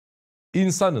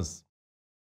İnsanız.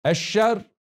 Eşşer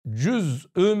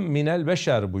cüz'ün minel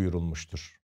beşer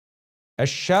buyurulmuştur.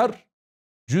 Eşşer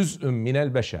cüz'ün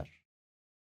minel beşer.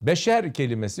 Beşer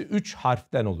kelimesi 3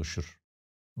 harften oluşur.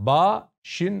 Ba,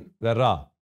 şin ve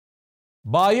ra.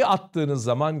 Ba'yı attığınız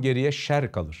zaman geriye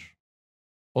şer kalır.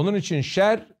 Onun için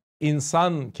şer,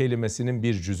 insan kelimesinin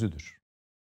bir cüzüdür.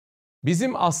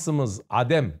 Bizim aslımız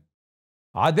adem.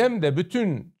 Adem de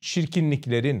bütün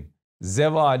çirkinliklerin,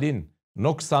 zevalin,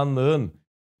 noksanlığın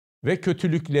ve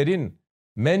kötülüklerin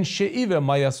menşei ve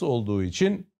mayası olduğu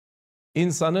için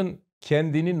insanın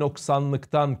kendini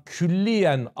noksanlıktan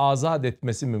külliyen azat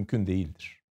etmesi mümkün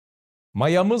değildir.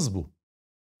 Mayamız bu,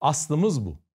 aslımız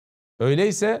bu.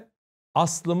 Öyleyse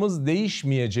aslımız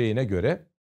değişmeyeceğine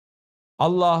göre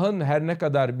Allah'ın her ne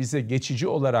kadar bize geçici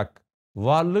olarak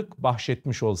varlık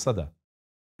bahşetmiş olsa da,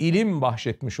 ilim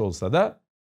bahşetmiş olsa da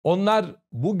onlar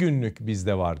bugünlük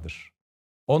bizde vardır.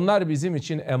 Onlar bizim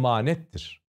için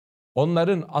emanettir.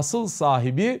 Onların asıl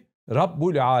sahibi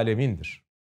Rabbul Alemin'dir.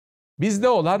 Bizde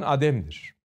olan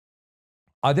Adem'dir.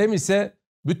 Adem ise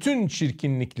bütün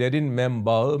çirkinliklerin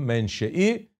menbaı,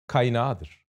 menşei,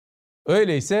 kaynağıdır.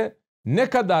 Öyleyse ne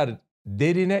kadar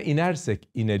derine inersek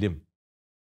inelim,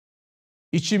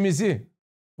 İçimizi,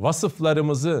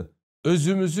 vasıflarımızı,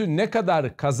 özümüzü ne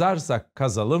kadar kazarsak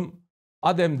kazalım,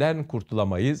 Adem'den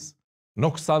kurtulamayız,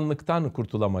 noksanlıktan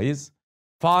kurtulamayız,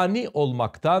 fani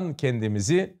olmaktan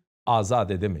kendimizi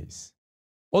azat edemeyiz.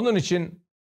 Onun için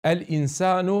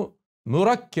el-insanu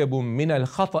murakkebun minel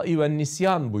hata'i ve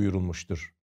nisyan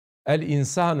buyurulmuştur.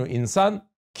 El-insanu insan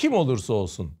kim olursa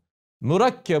olsun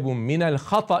murakkebun minel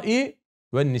hata'i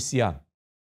ve nisyan.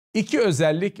 İki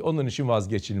özellik onun için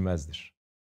vazgeçilmezdir.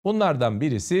 Bunlardan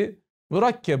birisi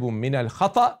murakkebun minel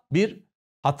hata, bir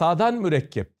hatadan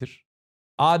mürekkeptir.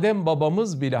 Adem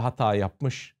babamız bile hata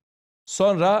yapmış.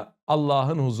 Sonra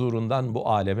Allah'ın huzurundan bu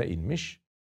aleme inmiş.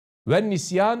 Ve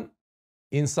nisyan,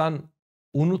 insan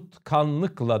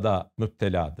unutkanlıkla da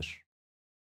müpteladır.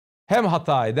 Hem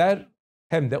hata eder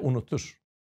hem de unutur.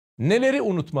 Neleri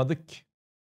unutmadık ki?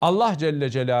 Allah Celle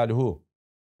Celaluhu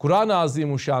Kur'an-ı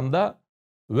Azimuşşan'da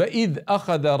ve iz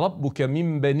ahade rabbuke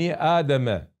min beni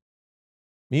ademe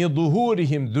min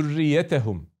zuhurihim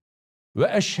zurriyetehum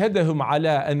ve eşhedehum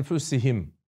ala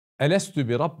enfusihim elestu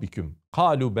bi rabbikum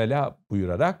kalu bela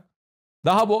buyurarak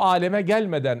daha bu aleme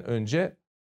gelmeden önce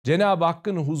Cenab-ı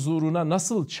Hakk'ın huzuruna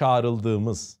nasıl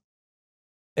çağrıldığımız,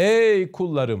 ey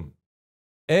kullarım,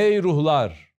 ey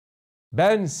ruhlar,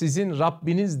 ben sizin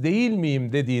Rabbiniz değil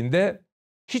miyim dediğinde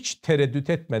hiç tereddüt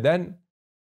etmeden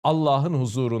Allah'ın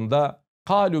huzurunda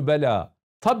kalu bela,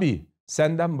 tabi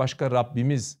senden başka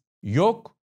Rabbimiz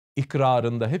yok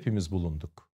ikrarında hepimiz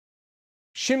bulunduk.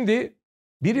 Şimdi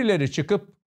birileri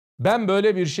çıkıp ben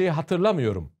böyle bir şeyi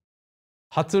hatırlamıyorum,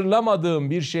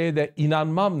 hatırlamadığım bir şeye de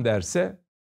inanmam derse,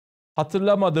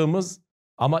 hatırlamadığımız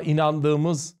ama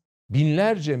inandığımız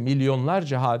binlerce,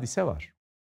 milyonlarca hadise var.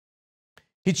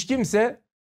 Hiç kimse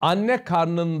anne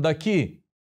karnındaki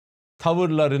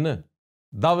tavırlarını,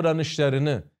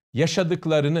 davranışlarını,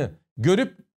 yaşadıklarını,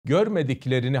 görüp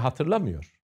görmediklerini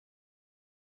hatırlamıyor.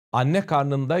 Anne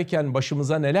karnındayken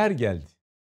başımıza neler geldi?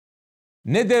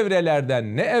 Ne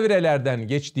devrelerden, ne evrelerden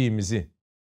geçtiğimizi,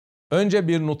 önce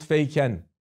bir nutfeyken,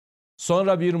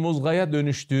 sonra bir muzgaya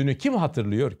dönüştüğünü kim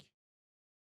hatırlıyor ki?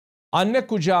 Anne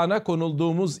kucağına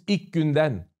konulduğumuz ilk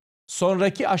günden,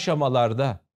 sonraki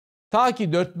aşamalarda, ta ki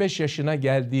 4-5 yaşına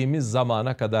geldiğimiz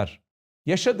zamana kadar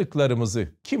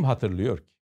yaşadıklarımızı kim hatırlıyor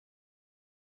ki?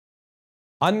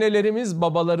 Annelerimiz,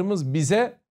 babalarımız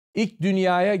bize ilk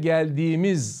dünyaya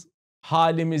geldiğimiz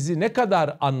halimizi ne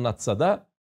kadar anlatsa da,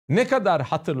 ne kadar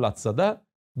hatırlatsa da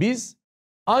biz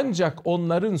ancak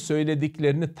onların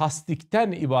söylediklerini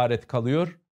tasdikten ibaret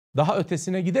kalıyor, daha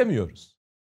ötesine gidemiyoruz.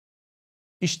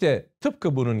 İşte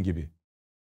tıpkı bunun gibi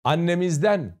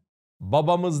annemizden,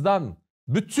 babamızdan,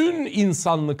 bütün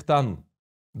insanlıktan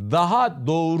daha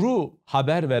doğru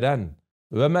haber veren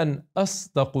ve men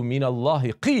asdaku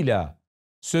minallahi qila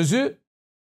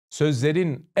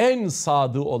sözlerin en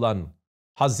sadığı olan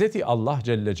Hazreti Allah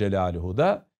Celle Celaluhu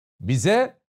da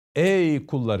bize ey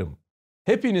kullarım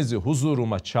hepinizi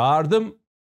huzuruma çağırdım.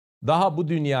 Daha bu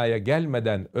dünyaya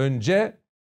gelmeden önce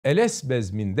Eles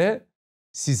bezminde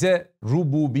size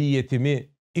rububiyetimi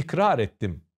ikrar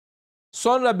ettim.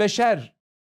 Sonra beşer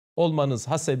olmanız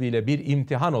hasebiyle bir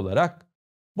imtihan olarak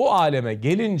bu aleme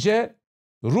gelince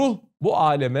ruh bu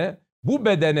aleme, bu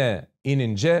bedene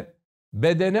inince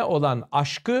bedene olan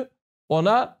aşkı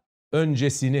ona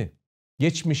öncesini,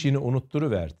 geçmişini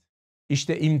unutturuverdi.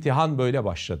 İşte imtihan böyle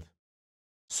başladı.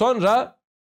 Sonra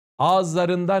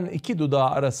ağızlarından iki dudağı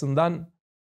arasından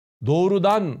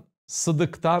doğrudan,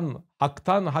 sıdıktan,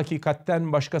 haktan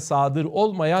hakikatten başka sadır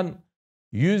olmayan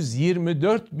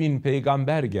 124 bin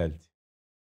peygamber geldi.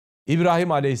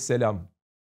 İbrahim aleyhisselam,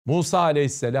 Musa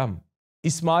aleyhisselam,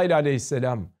 İsmail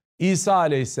aleyhisselam, İsa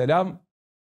aleyhisselam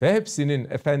ve hepsinin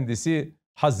efendisi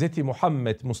Hazreti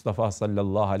Muhammed Mustafa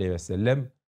sallallahu aleyhi ve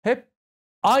sellem hep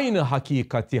aynı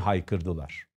hakikati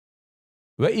haykırdılar.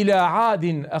 Ve ila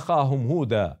adin ehahum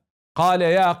huda kâle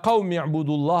ya kavmi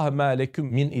i'budullah ma lekum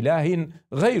min ilahin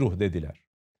gayruh dediler.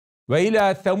 Ve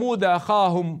ila semud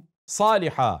ehahum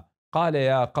saliha kâle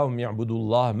ya kavmi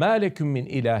i'budullah ma lekum min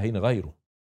ilahin gayruh.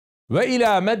 Ve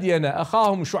ila medyene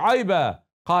ehahum şuayba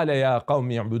kâle ya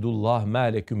kavmi i'budullah ma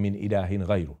lekum min ilahin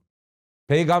gayruh.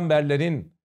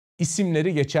 Peygamberlerin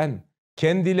isimleri geçen,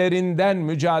 kendilerinden,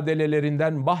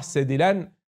 mücadelelerinden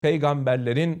bahsedilen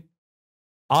peygamberlerin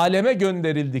aleme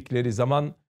gönderildikleri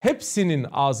zaman hepsinin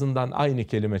ağzından aynı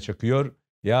kelime çıkıyor.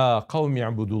 Ya kavmi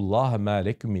i'budullah ma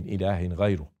lekum min ilahin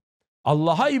gayruh.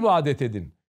 Allah'a ibadet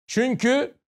edin.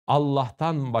 Çünkü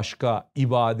Allah'tan başka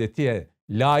ibadete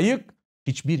layık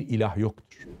hiçbir ilah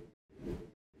yoktur.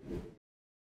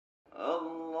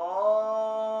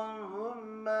 Allahümme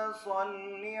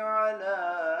salli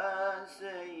ala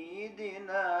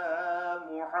seyyidina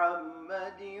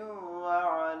Muhammedin ve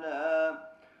ala